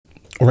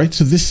All right,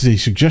 so this is a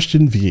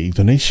suggestion via a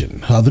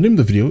donation. The name of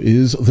the video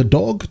is The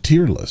Dog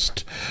Tier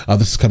List.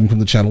 This is coming from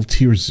the channel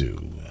Tier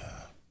Zoo.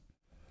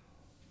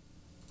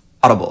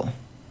 Audible.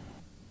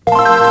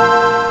 Play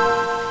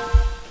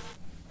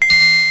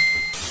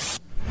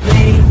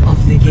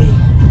of the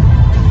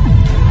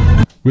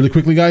game. Really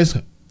quickly, guys,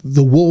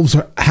 the wolves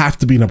have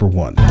to be number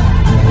one.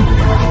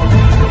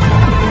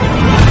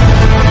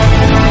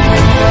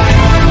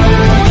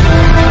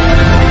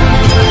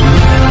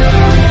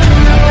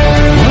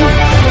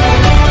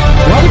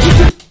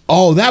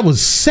 Oh, that was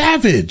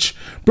savage.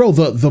 Bro,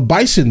 the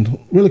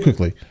bison, really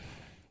quickly.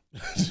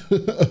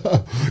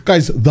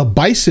 Guys, the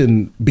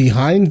bison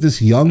behind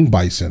this young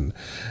bison,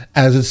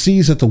 as it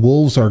sees that the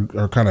wolves are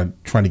kind of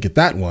trying to get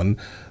that one,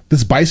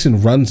 this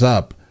bison runs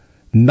up,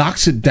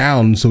 knocks it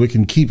down so it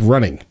can keep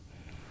running.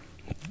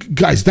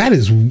 Guys, that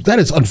is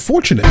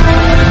unfortunate.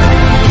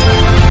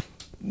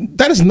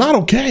 That is not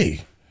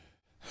okay.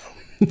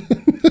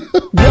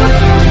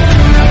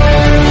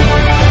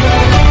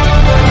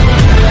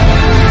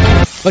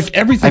 Like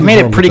everything. I've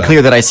made it pretty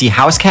clear that I see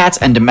house cats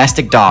and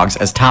domestic dogs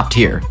as top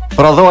tier.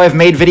 But although I've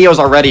made videos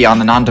already on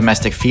the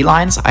non-domestic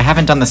felines, I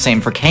haven't done the same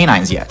for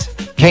canines yet.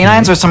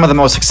 Canines are some of the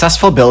most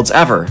successful builds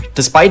ever,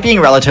 despite being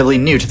relatively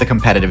new to the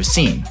competitive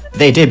scene.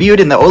 They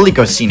debuted in the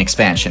Oligocene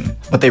expansion,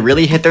 but they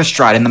really hit their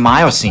stride in the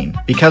Miocene,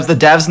 because the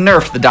devs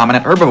nerfed the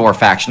dominant herbivore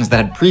factions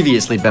that had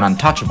previously been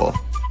untouchable.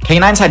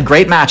 Canines had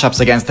great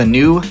matchups against the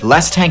new,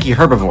 less tanky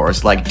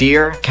herbivores like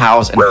deer,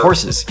 cows, and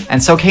horses,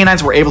 and so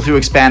canines were able to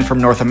expand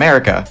from North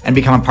America and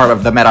become a part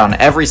of the meta on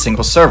every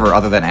single server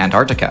other than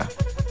Antarctica.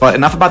 But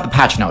enough about the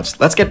patch notes,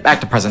 let's get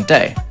back to present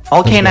day.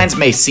 All canines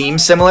may seem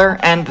similar,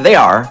 and they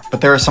are, but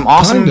there are some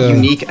awesome,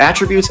 unique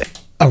attributes.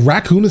 A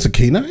raccoon is a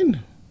canine?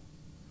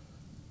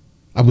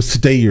 I was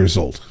today years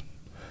old.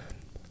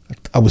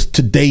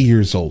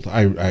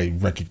 I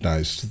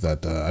recognized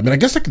that, I mean, I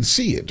guess I can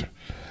see it.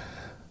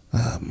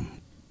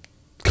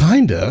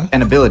 Kinda.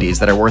 And abilities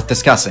that are worth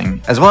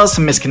discussing, as well as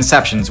some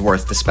misconceptions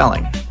worth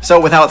dispelling.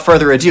 So without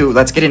further ado,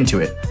 let's get into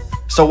it.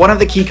 So one of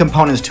the key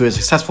components to a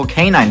successful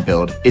canine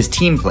build is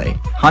team play.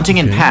 Hunting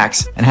in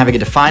packs and having a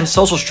defined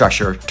social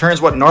structure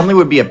turns what normally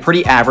would be a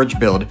pretty average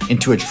build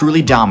into a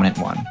truly dominant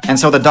one. And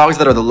so the dogs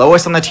that are the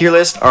lowest on the tier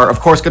list are of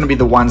course going to be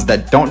the ones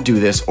that don't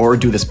do this or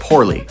do this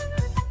poorly.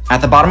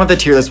 At the bottom of the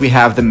tier list we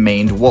have the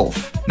maned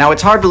wolf. Now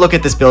it's hard to look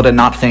at this build and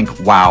not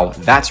think, wow,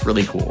 that's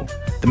really cool.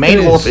 The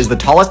maned wolf is the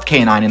tallest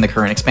canine in the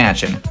current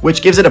expansion,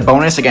 which gives it a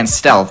bonus against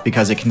stealth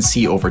because it can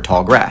see over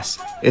tall grass.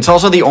 It's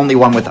also the only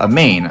one with a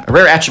mane, a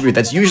rare attribute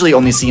that's usually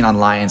only seen on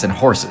lions and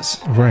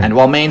horses. Right. And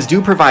while manes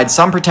do provide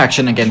some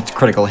protection against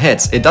critical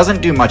hits, it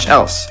doesn't do much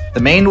else. The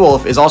maned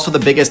wolf is also the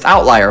biggest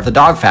outlier of the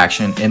dog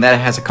faction in that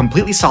it has a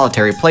completely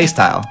solitary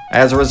playstyle.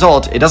 As a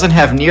result, it doesn't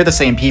have near the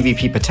same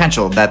PvP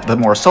potential that the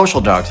more social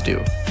dogs do.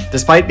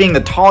 Despite being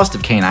the tallest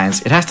of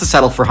canines, it has to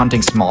settle for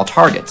hunting small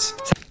targets.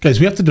 Guys,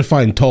 we have to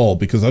define tall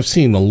because I've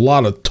seen a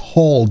lot of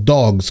tall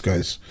dogs,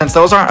 guys. Since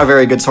those aren't a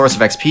very good source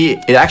of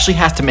XP, it actually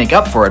has to make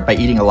up for it by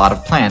eating a lot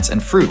of plants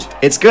and fruit.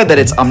 It's good that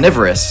it's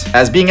omnivorous,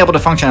 as being able to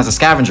function as a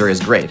scavenger is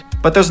great,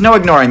 but there's no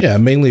ignoring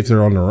mainly if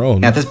they're on their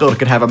own. that this build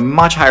could have a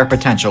much higher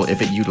potential if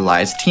it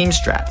utilized team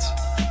strats.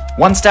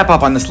 One step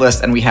up on this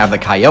list and we have the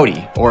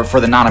coyote, or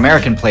for the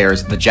non-American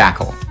players, the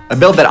jackal. A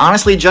build that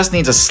honestly just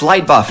needs a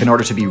slight buff in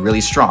order to be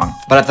really strong,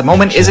 but at the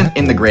moment isn't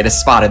in the greatest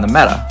spot in the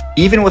meta.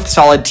 Even with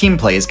solid team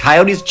plays,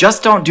 coyotes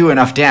just don't do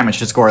enough damage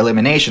to score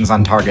eliminations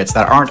on targets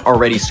that aren't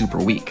already super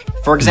weak.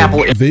 For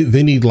example,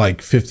 they need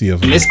like 50 of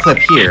them. in this clip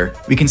here,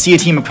 we can see a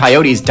team of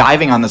coyotes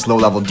diving on this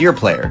low-level deer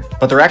player,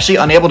 but they're actually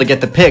unable to get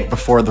the pick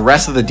before the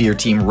rest of the deer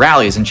team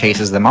rallies and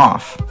chases them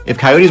off. If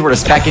coyotes were to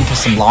spec into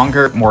some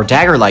longer, more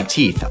dagger-like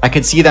teeth, I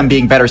could see them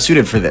being better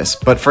suited for this,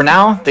 but for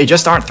now, they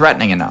just aren't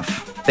threatening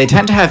enough. They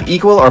tend to have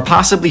equal or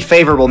possibly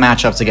favorable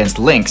matchups against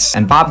lynx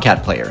and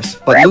bobcat players,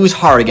 but lose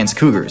hard against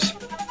cougars.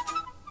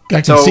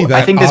 I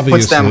think this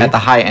puts them at the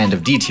high end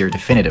of D tier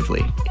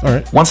definitively.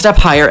 Alright. One step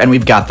higher and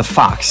we've got the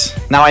fox.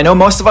 Now I know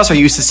most of us are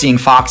used to seeing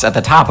fox at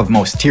the top of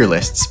most tier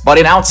lists, but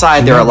in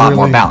outside they're a lot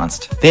more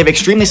balanced. They have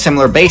extremely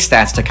similar base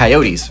stats to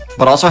coyotes,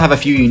 but also have a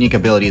few unique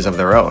abilities of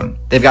their own.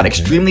 They've got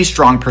extremely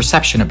strong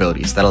perception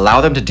abilities that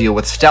allow them to deal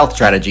with stealth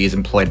strategies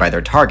employed by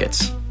their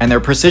targets. And their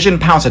precision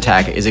pounce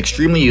attack is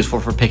extremely useful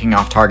for picking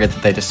off targets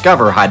that they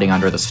discover hiding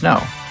under the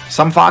snow.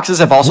 Some foxes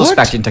have also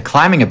spec'd into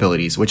climbing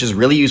abilities, which is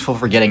really useful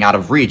for getting out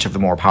of reach of the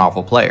more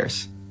powerful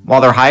players.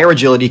 While their higher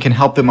agility can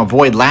help them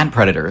avoid land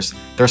predators,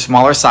 their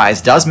smaller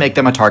size does make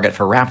them a target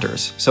for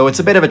raptors, so it's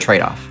a bit of a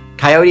trade-off.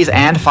 Coyotes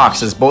and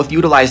foxes both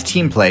utilize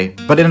team play,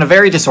 but in a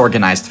very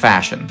disorganized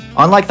fashion.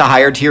 Unlike the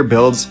higher tier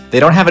builds, they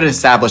don't have an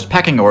established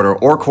pecking order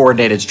or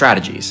coordinated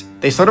strategies.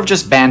 They sort of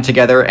just band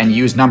together and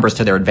use numbers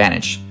to their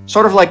advantage.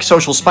 Sort of like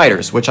social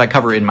spiders, which I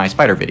cover in my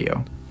spider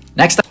video.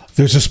 Next up,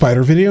 there's a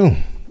spider video?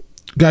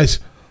 Guys,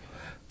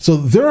 so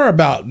there are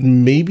about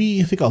maybe,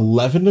 I think,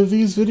 11 of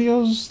these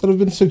videos that have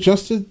been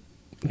suggested.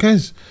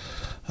 Guys,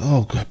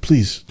 oh God,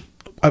 please.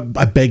 I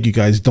beg you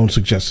guys, don't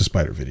suggest a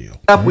spider video.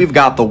 Up, we've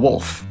got the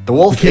wolf. The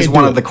wolf is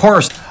one of the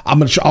cornerstones.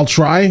 I'll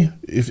try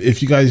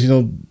if you guys,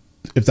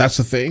 if that's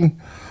the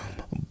thing.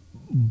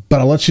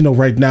 But I'll let you know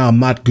right now, I'm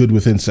not good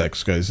with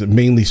insects, guys.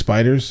 Mainly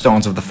spiders.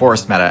 Stones of the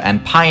forest meta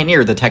and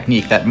pioneered the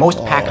technique that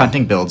most pack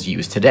hunting builds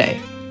use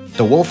today.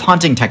 The wolf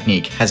hunting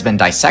technique has been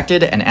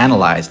dissected and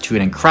analyzed to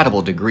an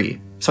incredible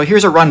degree. So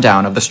here's a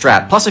rundown of the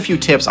strat plus a few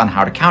tips on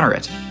how to counter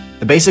it.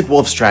 The basic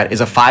wolf strat is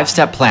a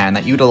 5-step plan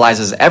that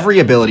utilizes every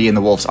ability in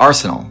the wolf's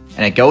arsenal,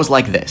 and it goes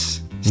like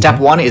this. Step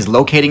 1 is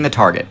locating the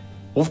target.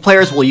 Wolf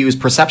players will use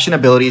perception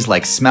abilities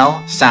like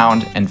smell,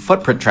 sound, and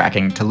footprint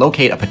tracking to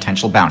locate a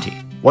potential bounty.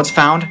 Once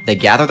found, they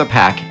gather the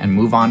pack and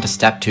move on to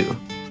Step 2.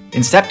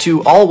 In Step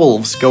 2, all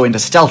wolves go into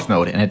stealth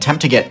mode and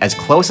attempt to get as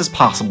close as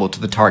possible to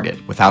the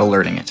target without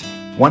alerting it.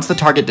 Once the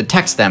target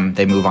detects them,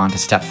 they move on to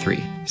Step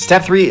 3.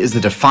 Step 3 is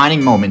the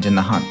defining moment in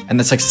the hunt, and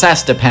the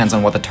success depends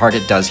on what the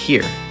target does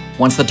here.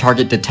 Once the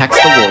target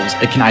detects the wolves,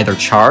 it can either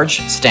charge,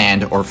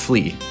 stand, or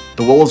flee.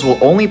 The wolves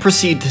will only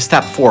proceed to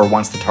Step 4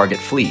 once the target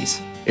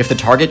flees. If the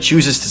target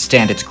chooses to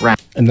stand its ground...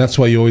 And that's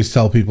why you always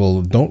tell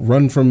people, don't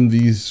run from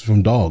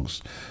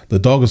dogs. The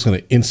dog is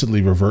going to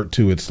instantly revert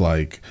to its,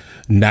 like,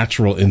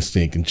 natural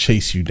instinct and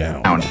chase you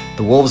down.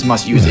 The wolves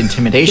must use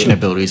intimidation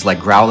abilities like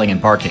growling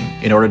and barking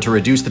in order to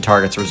reduce the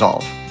target's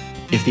resolve.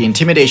 If the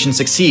intimidation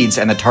succeeds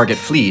and the target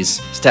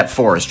flees, Step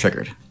 4 is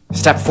triggered.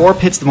 Step 4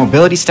 pits the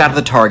mobility stat of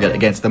the target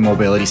against the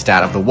mobility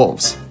stat of the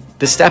wolves.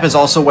 This step is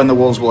also when the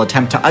wolves will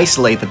attempt to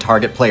isolate the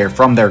target player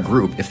from their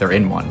group if they're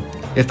in one.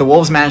 If the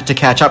wolves manage to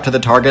catch up to the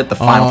target, the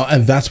final...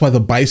 and that's why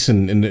the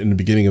bison, in the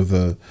beginning of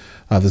the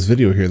this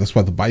video here, that's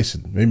why the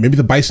bison... Maybe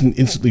the bison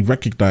instantly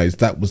recognized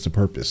that was the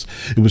purpose.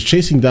 It was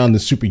chasing down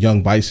this super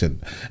young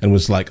bison and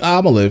was like,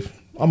 I'm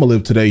gonna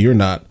live today, you're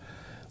not.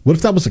 What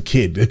if that was a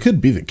kid? It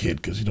could be the kid,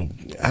 because, you know,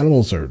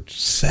 animals are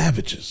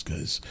savages,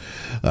 guys,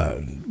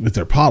 with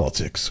their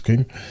politics,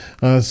 okay?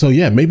 So,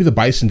 yeah, maybe the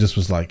bison just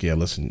was like, yeah,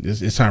 listen,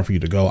 it's time for you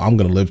to go. I'm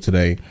going to live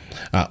today.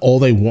 All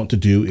they want to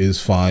do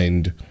is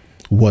find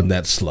one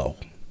that's slow.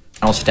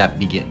 Final step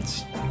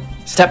begins.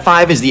 Step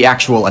 5 is the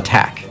actual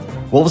attack.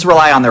 Wolves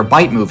rely on their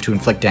bite move to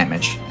inflict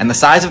damage, and the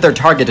size of their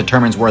target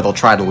determines where they'll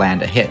try to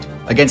land a hit.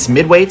 Against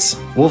midweights,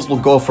 wolves will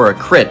go for a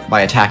crit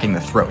by attacking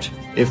the throat.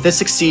 If this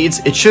succeeds,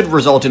 it should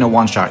result in a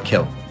one-shot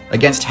kill.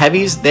 Against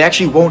heavies, they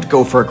actually won't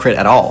go for a crit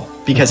at all,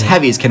 because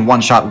heavies can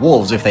one-shot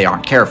wolves if they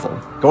aren't careful.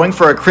 Going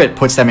for a crit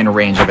puts them in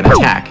range of an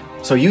attack,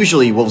 so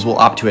usually wolves will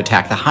opt to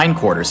attack the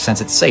hindquarters since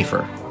it's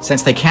safer.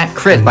 Since they can't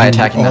crit by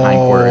attacking the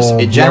hindquarters,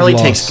 it generally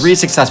takes 3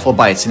 successful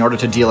bites in order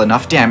to deal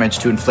enough damage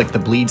to inflict the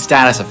bleed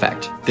status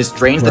effect. This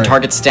drains the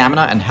target's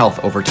stamina and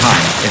health over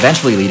time,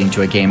 eventually leading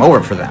to a game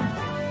over for them.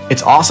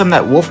 It's awesome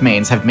that wolf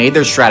mains have made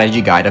their strategy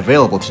guide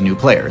available to new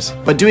players,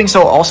 but doing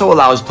so also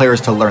allows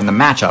players to learn the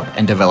matchup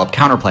and develop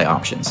counterplay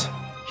options.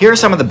 Here are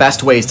some of the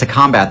best ways to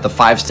combat the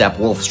 5-step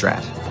wolf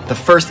strat. The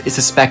first is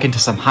to spec into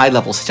some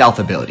high-level stealth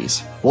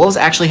abilities. Wolves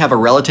actually have a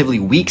relatively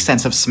weak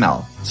sense of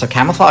smell, so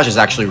camouflage is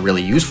actually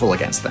really useful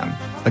against them.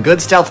 A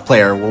good stealth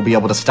player will be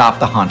able to stop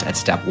the hunt at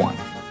Step 1.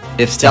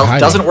 If stealth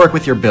doesn't work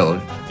with your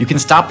build, you can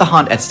stop the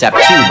hunt at Step 2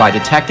 by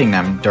detecting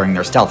them during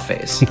their stealth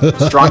phase.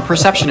 Strong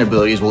perception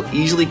abilities will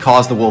easily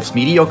cause the wolf's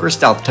mediocre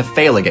stealth to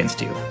fail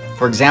against you.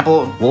 For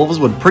example, wolves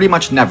would pretty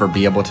much never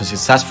be able to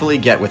successfully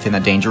get within a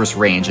dangerous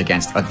range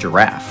against a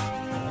giraffe.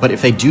 But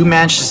if they do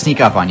manage to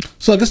sneak up on you...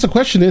 So I guess the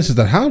question is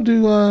that how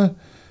do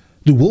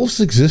wolves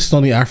exist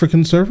on the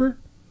African server?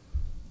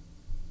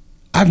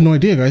 I have no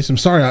idea, guys. I'm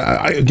sorry.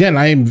 Again,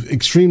 I am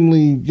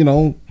extremely, you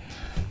know,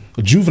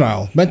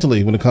 juvenile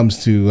mentally when it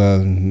comes to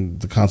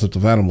the concept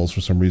of animals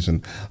for some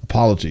reason.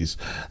 Apologies.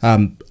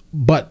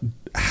 But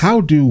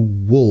how do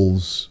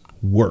wolves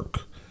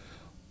work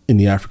in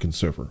the African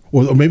server?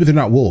 Or maybe they're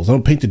not wolves. I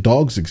don't painted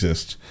dogs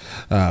exist,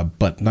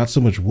 but not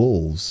so much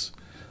wolves.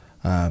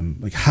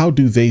 Like, how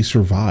do they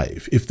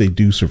survive, if they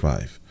do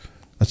survive?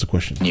 That's the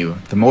question.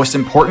 The most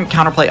important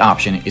counterplay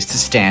option is to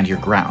stand your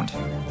ground.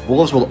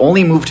 Wolves will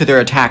only move to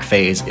their attack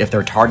phase if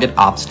their target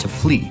opts to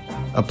flee.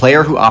 A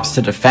player who opts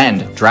to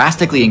defend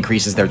drastically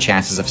increases their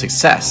chances of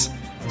success,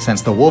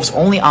 since the wolf's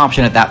only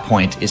option at that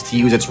point is to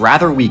use its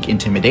rather weak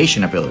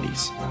intimidation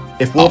abilities.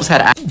 If wolves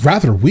had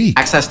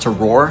access to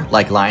roar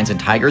like lions and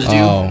tigers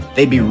do,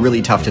 they'd be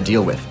really tough to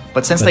deal with.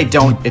 But since they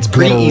don't, it's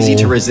pretty easy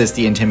to resist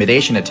the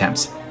intimidation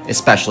attempts,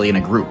 especially in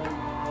a group.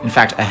 In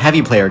fact, a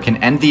heavy player can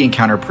end the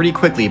encounter pretty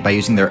quickly by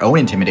using their own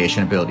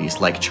intimidation abilities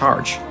like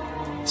charge.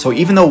 So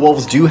even though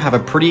wolves do have a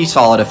pretty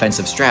solid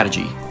offensive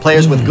strategy,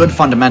 players with good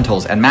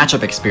fundamentals and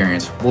matchup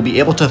experience will be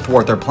able to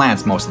thwart their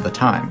plans most of the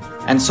time.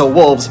 And so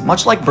wolves,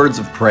 much like birds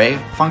of prey,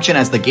 function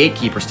as the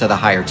gatekeepers to the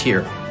higher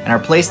tier, and are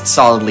placed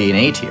solidly in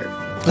A tier.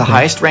 The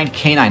highest ranked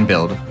canine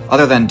build,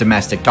 other than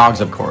domestic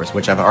dogs of course,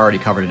 which I've already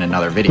covered in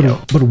another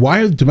video. But why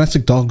are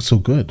domestic dogs so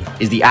good?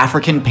 Is the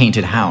African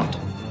Painted Hound.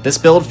 This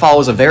build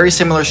follows a very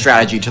similar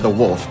strategy to the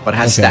wolf, but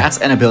has stats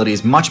and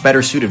abilities much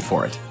better suited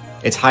for it.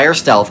 Its higher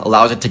stealth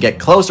allows it to get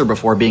closer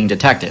before being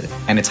detected,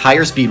 and its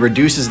higher speed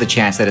reduces the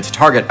chance that its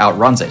target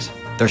outruns it.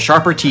 Their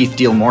sharper teeth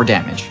deal more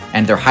damage,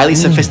 and their highly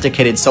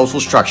sophisticated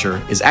social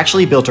structure is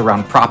actually built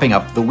around propping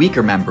up the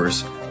weaker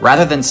members,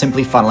 rather than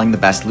simply funneling the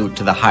best loot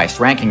to the highest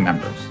ranking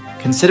members.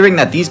 Considering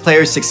that these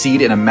players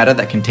succeed in a meta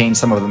that contains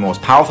some of the most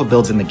powerful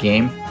builds in the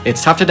game,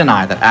 it's tough to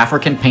deny that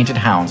African painted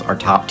hounds are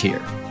top tier.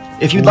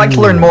 If you'd like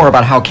to learn more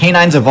about how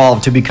canines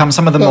evolved to become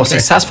some of the most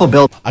successful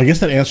builds I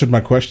guess that answered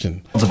my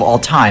question. of all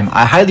time,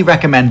 I highly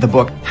recommend the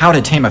book How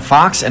to Tame a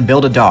Fox and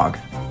Build a Dog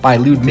by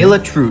Ludmila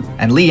Trut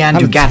and Leanne How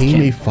to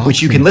Tame a Dugatkin, Fox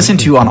which you and can listen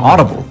Build a to on Dog.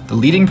 Audible, the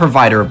leading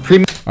provider of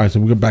premium. All right, so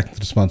we'll go back to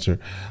the sponsor.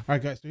 All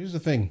right, guys, so here's the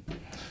thing.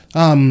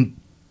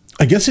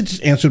 I guess it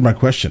just answered my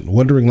question,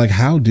 wondering like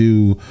how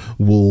do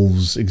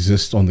wolves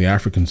exist on the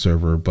African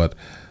server, but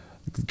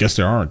I guess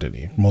there aren't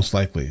any, most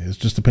likely. It's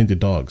just the painted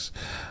dogs.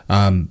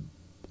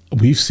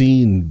 We've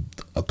seen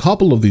a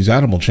couple of these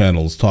animal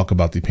channels talk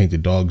about the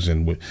painted dogs,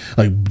 and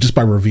like just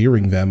by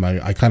revering them,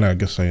 I kind of, I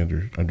guess I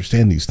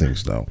understand these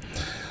things now.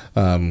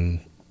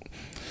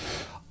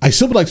 I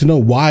still would like to know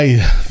why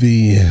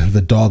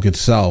the dog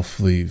itself,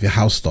 the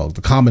house dog,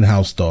 the common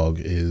house dog,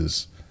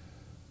 is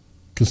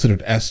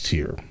considered S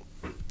tier.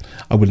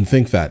 I wouldn't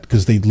think that,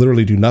 because they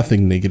literally do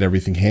nothing and they get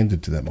everything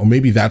handed to them. Or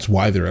maybe that's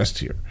why they're S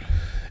tier.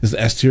 Is it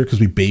S tier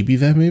because we baby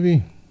them,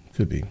 maybe?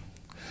 Could be.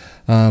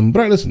 But all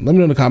right, listen, let me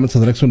know in the comments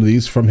on the next one of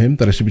these from him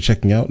that I should be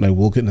checking out, and I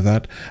will get into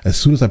that as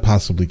soon as I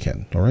possibly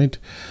can, all right?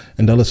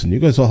 And now listen, you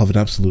guys all have an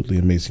absolutely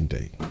amazing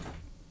day.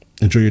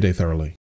 Enjoy your day thoroughly.